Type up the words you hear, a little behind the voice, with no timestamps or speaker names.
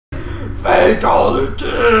Fatality!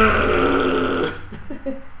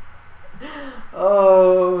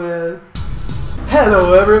 Oh man.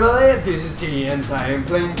 Hello everybody, this is DmXion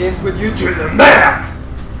playing games with you to the max!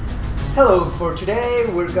 Hello, for today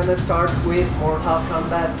we're gonna start with Mortal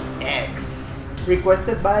Kombat X.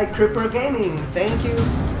 Requested by Creeper Gaming. Thank you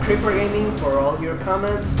Creeper Gaming for all your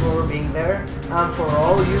comments, for being there, and for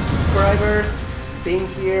all you subscribers being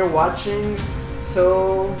here watching.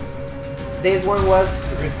 So this one was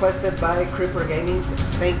requested by Creeper Gaming.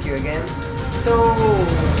 Thank you again. So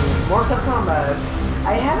Mortal Kombat,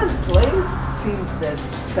 I haven't played since the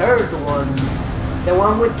third one, the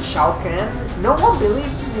one with Shao Kahn. No one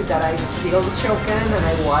believed me that I killed Shao Kahn and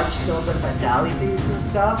I watched all the fatalities and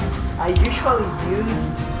stuff. I usually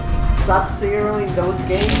used Sub-Zero in those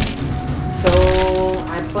games, so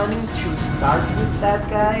I'm planning to start with that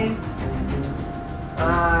guy.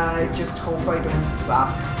 I just hope I don't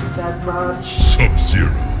suck that much.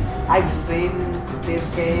 Sub-Zero. I've seen this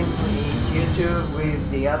game in YouTube with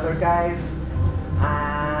the other guys,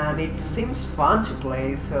 and it seems fun to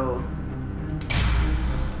play, so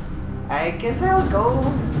I guess I'll go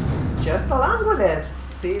just along with it.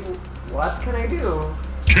 See what can I do.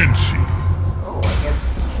 Kenshi. Oh, I get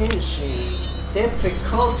Kenshi.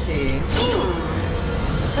 Difficulty.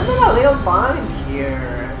 I'm in a little bind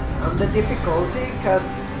here on the difficulty, because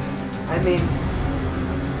I mean,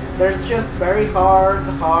 there's just very hard.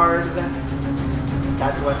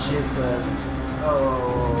 That's what she said.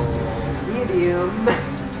 Oh, medium.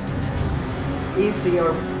 Easy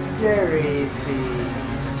or very easy.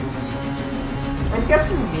 I'm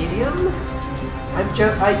guessing medium.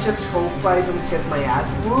 I just hope I don't get my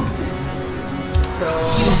ass whooped. So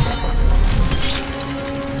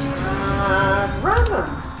random.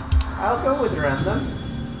 I'll go with random.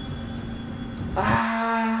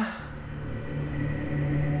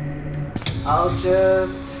 I'll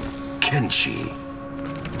just Kenshi.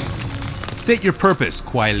 State your purpose,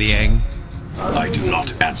 Kuai Liang. I do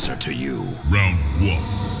not answer to you. Round one.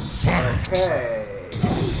 Fight. Okay.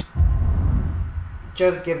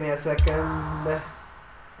 Just give me a second.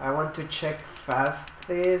 I want to check fast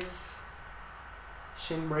this.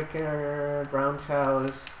 Shinbreaker,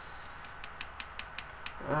 Roundhouse.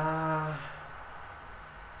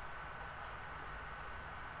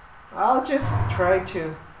 I'll just try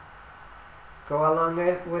to go along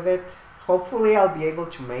with it. Hopefully I'll be able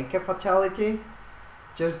to make a fatality.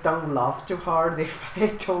 Just don't laugh too hard if I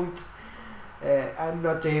don't. I'm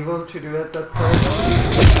not able to do it at first.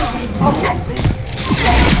 Oh,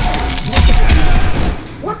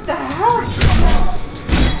 what the hell?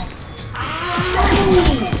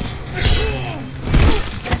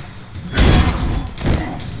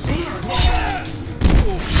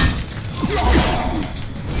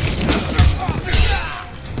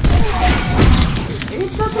 It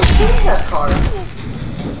doesn't seem that hard.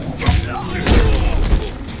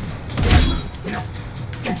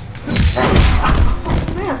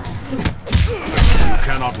 You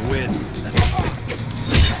cannot win.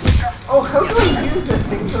 Oh, how do I use the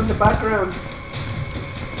things on the background?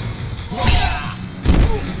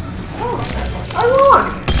 Oh, I won!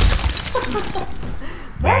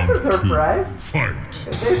 That's a surprise. Fight.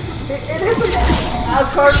 It isn't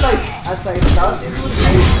as hard as I thought it would be.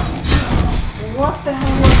 What the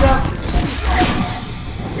hell was that?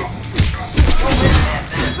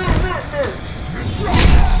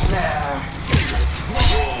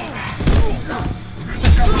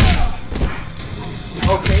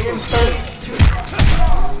 Oh, okay, I'm starting to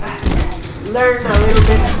learn a little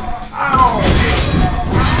bit. Ow!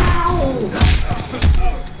 Ow!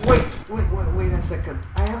 Wait a second.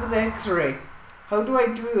 I have the X-ray. How do I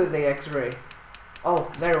do the X-ray? Oh,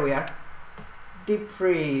 there we are. Deep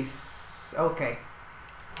freeze. Okay.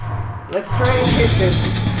 Let's try and hit this.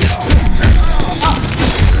 Oh.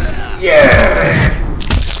 Yeah!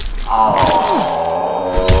 Oh,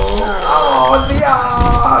 the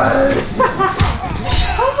eye!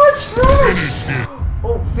 How much damage?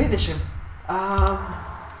 Oh, finish him.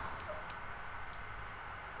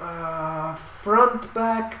 Front,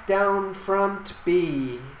 back, down, front,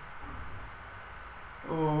 B.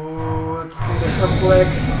 Oh, it's kind of complex.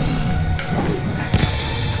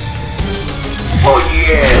 Oh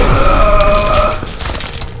yeah!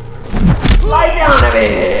 Lie down a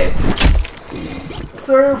bit!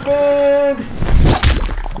 Surfing!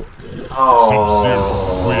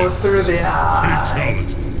 Oh, through the eye!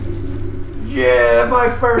 Fatality. Yeah, my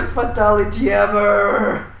first fatality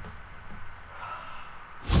ever!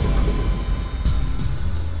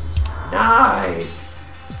 Nice!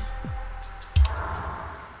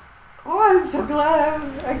 Oh, I'm so glad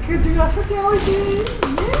I could do a fatality!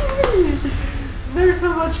 Yay! They're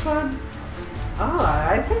so much fun. Oh,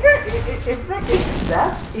 I think if like it's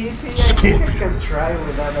that easy, I think I can try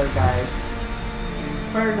with other guys.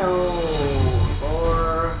 Inferno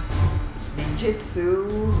or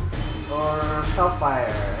Ninjutsu or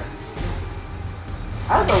Hellfire.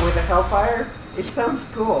 I'll go with the Hellfire. It sounds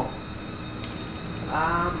cool.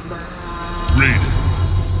 Raiden.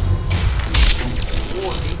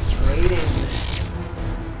 Oh, it's Raiden.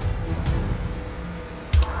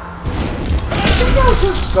 I think I'll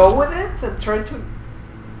just go with it and try to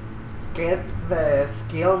get the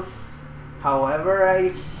skills.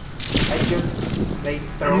 However, they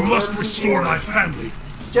throw. You must restore my family.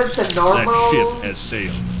 Just a normal. That ship has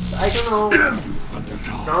sailed. I don't know.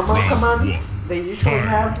 Normal commands they usually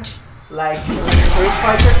have, like Street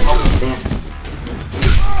Fighter. Oh, this.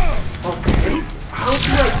 Okay. How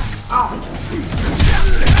do I? Oh.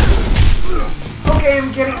 Okay,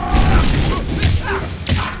 I'm getting.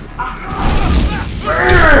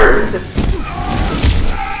 Burned!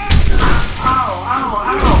 Ow, ow,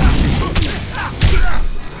 ow!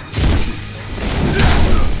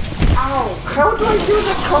 Ow! How do I do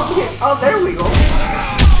the come here? Oh, there we go!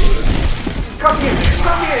 Come here!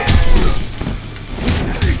 Come here!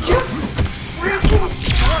 Just freaking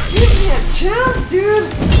give me a chance, dude!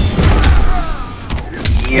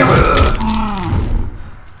 Yeah.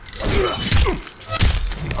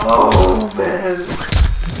 Oh, man!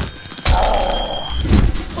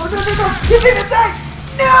 Oh, no, no, no! Give me the die!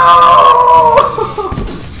 No!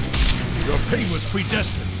 Your fate was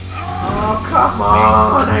predestined. Oh, come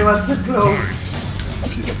on! I was so close.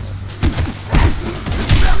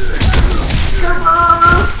 Come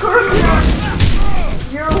on, Scorpion!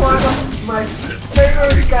 You're one of my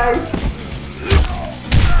favorite guys.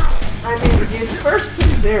 I mean, it's first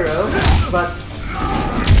Sub-Zero, but I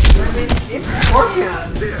mean, it's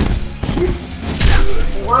Scorpion. He's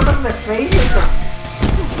one of the faces of.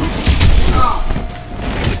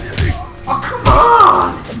 Oh, come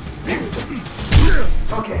on!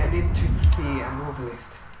 Okay, I need to see a move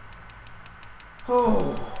list.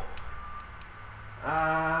 Oh.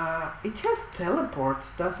 It has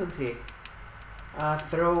teleports, doesn't it?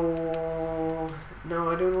 Throw. No,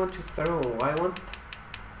 I don't want to throw. I want.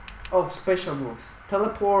 Oh, special moves.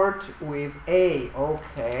 Teleport with A.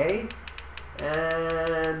 Okay.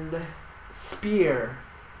 And spear.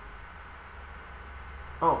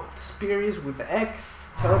 Oh, spear is with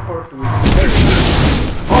X. Teleport with A.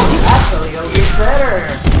 Oh, actually, it'll be better.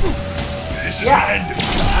 This is Yeah, the end.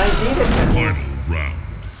 I needed that. Final round.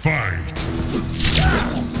 Fight.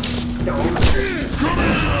 No.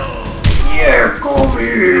 Yeah, come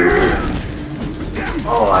here.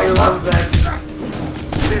 Oh, I love that.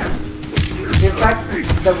 In fact,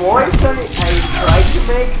 the voice I tried to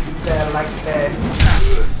make, the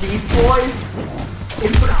deep voice,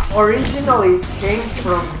 it's originally came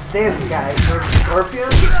from this guy, from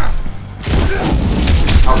Scorpion.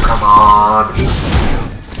 Oh, come on!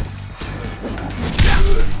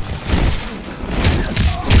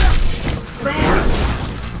 Man!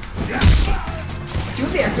 Do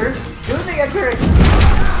the enter! Do the enter!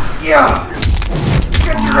 Yeah!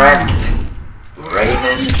 Get wrecked!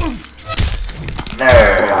 Raiden!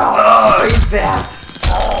 There! Oh, eat that!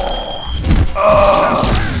 Oh!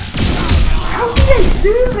 How did I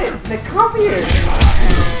do this? The copier!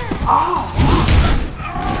 Oh!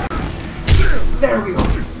 There we go!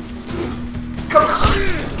 Come on!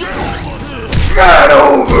 Get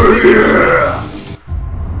over here!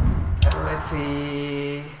 Let's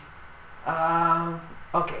see...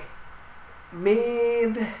 okay.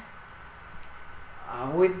 Mid...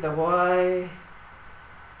 with the Y...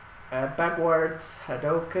 backwards,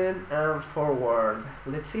 Hadouken, and forward.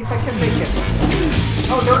 Let's see if I can make it.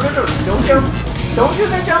 Oh, no, no, no. Don't jump. Don't do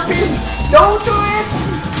the jumping. Don't do it.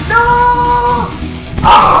 No.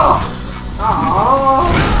 Oh. Oh.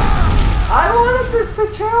 I wanted the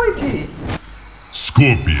fatality.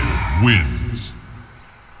 Scorpion wins.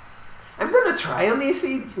 I'm gonna try on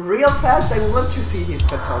easy real fast. I want to see his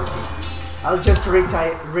fatality. I'll just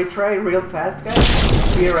retry real fast, guys.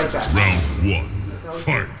 Be right back. Round 1.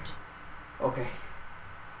 Fight. Okay.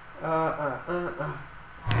 It's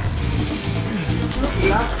not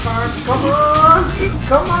that hard. Come on!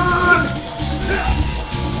 Come on!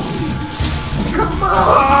 Come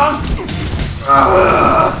on!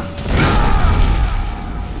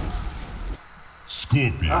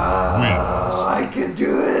 Scorpion wins. I can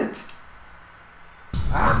do it.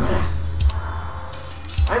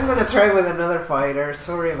 I'm gonna try with another fighter.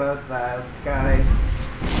 Sorry about that, guys.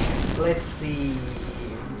 Let's see.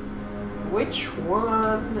 Which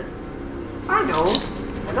one? I know.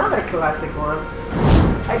 Another classic one.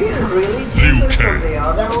 I didn't really use it from the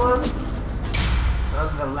other ones.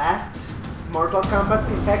 On the last Mortal Kombat.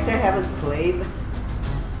 In fact, I haven't played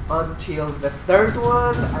until the third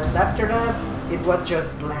one, and after that, it was just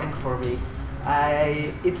blank for me.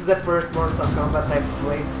 It's the first Mortal Kombat I've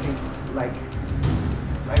played since like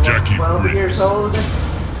I was 12 years old.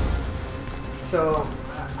 So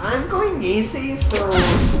I'm going easy, so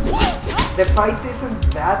the fight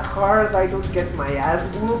isn't that hard. I don't get my ass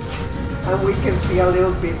whooped, and we can see a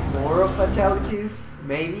little bit more of fatalities,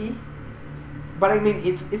 maybe. But I mean,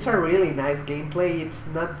 it's a really nice gameplay. It's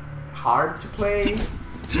not hard to play.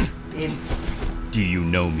 It's... Do you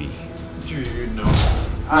know me? Do you know?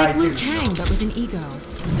 Like Liu Kang, but with an ego.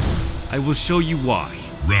 I will show you why.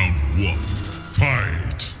 Round 1.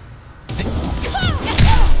 Fight!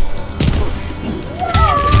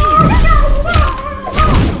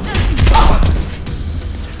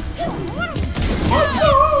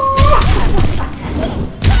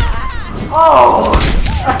 Oh!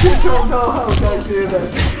 I don't know how I did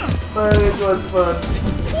that, but it was fun.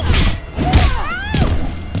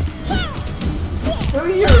 Do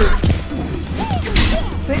your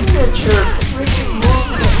signature freaking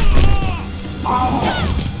move. Oh!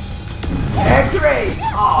 X-ray!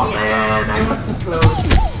 Oh man, I was so close.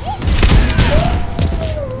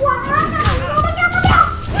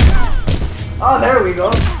 Oh, there we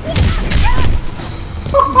go.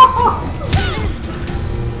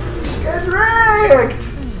 Get wrecked!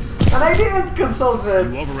 And I didn't consult the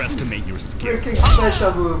You overestimate your skill. freaking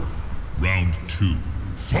special moves. Round 2.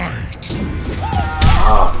 Fight!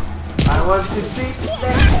 Oh, I want to see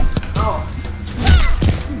that. Oh.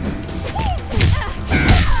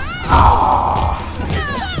 Oh.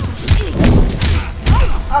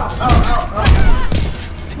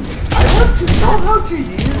 I want to know how to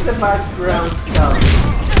use the background stuff.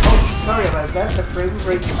 Oh, sorry about that. The frame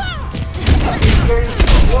rate is very...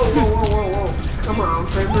 Whoa. Come on,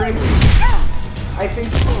 frame rate. I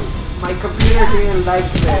think my computer didn't like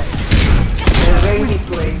the rainy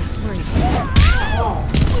place.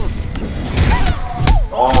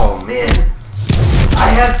 Oh man, I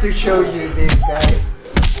have to show you this, guys,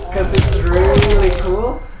 because it's really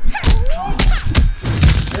cool.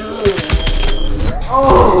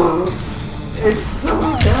 Oh, it's so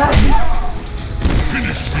nice.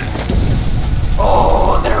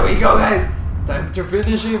 Oh, there we go, guys. Time to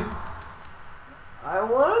finish him. I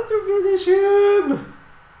want to finish him.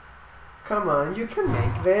 Come on, you can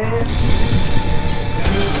make this.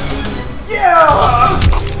 Yeah!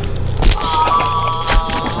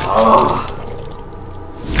 Oh!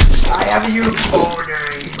 I have you boner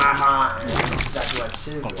in my mind. That's what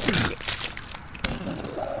she said.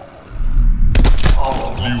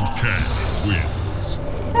 Oh. Liu Kang wins.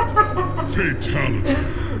 Fatality.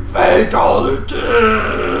 Fatality!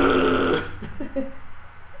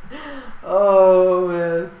 Oh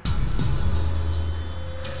man.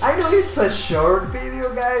 I know it's a short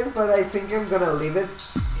video, guys, but I think I'm gonna leave it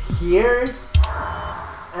here.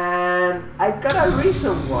 And I've got a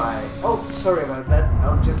reason why. Oh, sorry about that.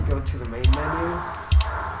 I'll just go to the main menu.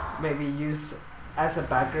 Maybe use as a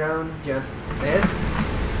background just this.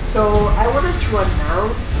 So I wanted to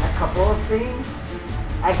announce a couple of things.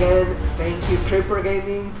 Again, thank you Creeper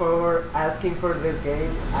Gaming for asking for this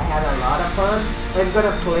game. I had a lot of fun. I'm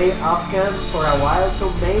gonna play off-cam for a while, so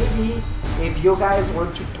maybe if you guys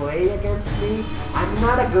want to play against me, I'm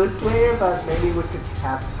not a good player, but maybe we could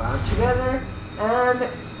have fun together. And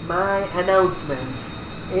my announcement,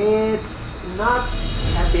 it's not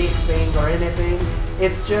a big thing or anything,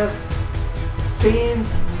 it's just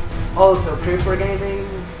since also Creeper Gaming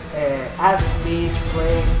asked me to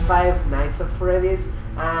play Five Nights at Freddy's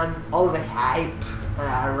and all the hype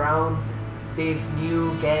around this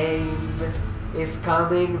new game is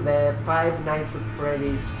coming, the Five Nights at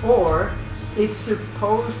Freddy's 4. It's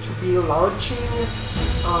supposed to be launching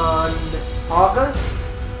on August.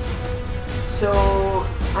 So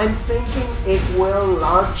I'm thinking it will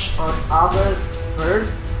launch on August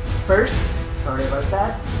 1st. Sorry about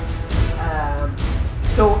that.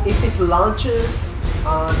 So if it launches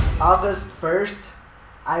on August 1st,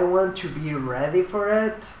 I want to be ready for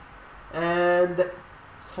it. And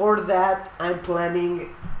for that, I'm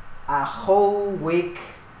planning a whole week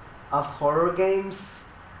of horror games.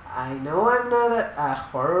 I know I'm not a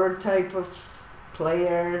horror type of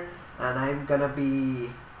player, and I'm gonna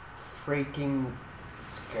be freaking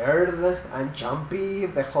scared and jumpy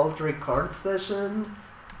the whole record session.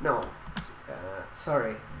 No,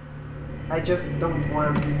 sorry. I just don't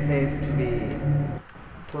want this to be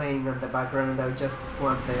playing on the background. I just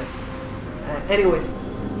want this. Anyways,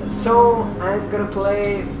 so I'm gonna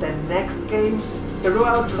play the next games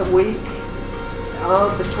throughout the week.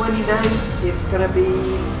 On the 29th, it's gonna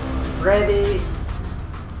be Freddy.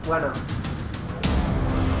 Well, no.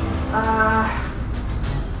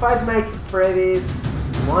 Five Nights at Freddy's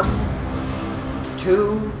 1,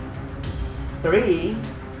 2, 3,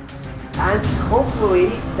 and hopefully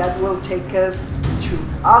that will take us to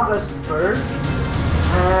August 1st,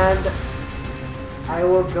 and I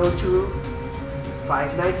will go to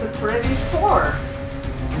Five Nights at Freddy's 4.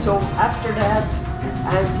 So after that,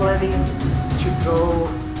 I'm planning to go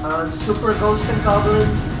on Super Ghosts and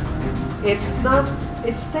Goblins.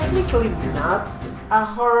 It's technically not a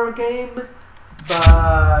horror game,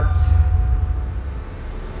 but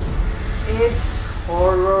it's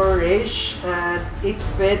horror-ish and it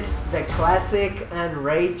fits the classic and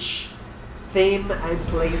rage theme I'm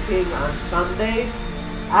placing on Sundays.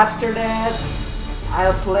 After that,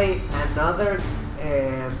 I'll play another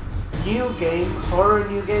new game, horror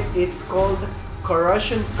new game. It's called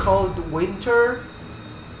Corrosion Cold Winter.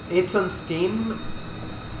 It's on Steam.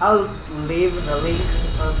 I'll leave the link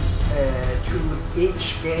to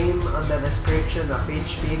each game on the description of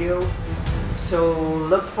each video. So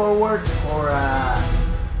look forward for a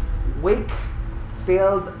week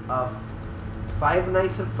filled of Five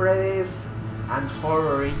Nights at Freddy's and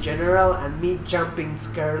horror in general, and me jumping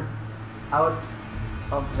scared out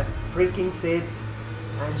of the freaking seat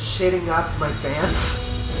and shitting up my pants.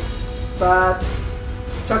 But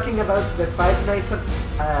talking about the Five Nights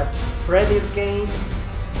at Freddy's games,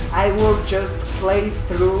 I will just play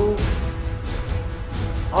through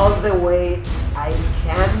all the way I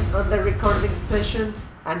can on the recording session,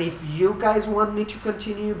 and if you guys want me to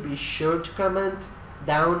continue, be sure to comment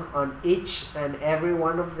down on each and every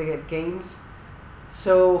one of the games.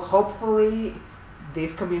 So hopefully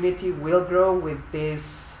this community will grow with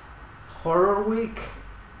this horror week.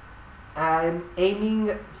 I'm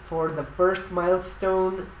aiming for the first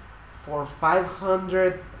milestone for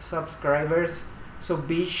 500 subscribers, so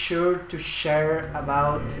be sure to share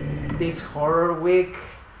about this horror week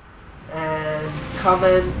and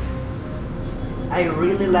comment. I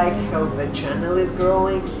really like how the channel is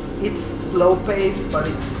growing. It's slow paced, but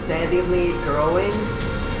it's steadily growing.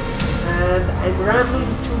 And I'm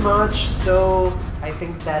rambling too much, so I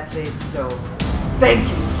think that's it. So thank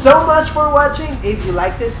you so much for watching. If you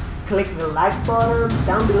liked it, click the like button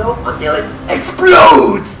down below until it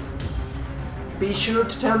explodes. Be sure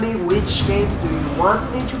to tell me which games do you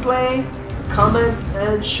want me to play, comment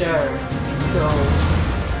and share. So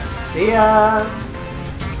see ya.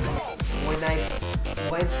 When I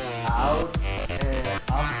went out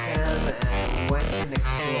off cam and went and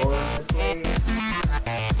explored the place,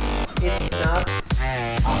 it's not a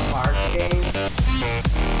hard game,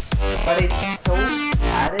 but it's so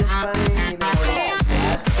satisfying, you know, like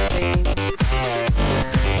gas things, and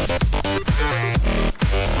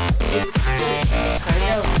it's kind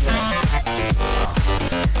of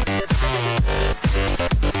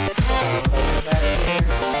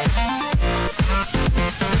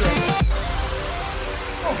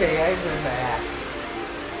okay, I'm back.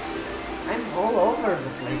 I'm all over the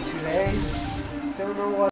place today. Don't know what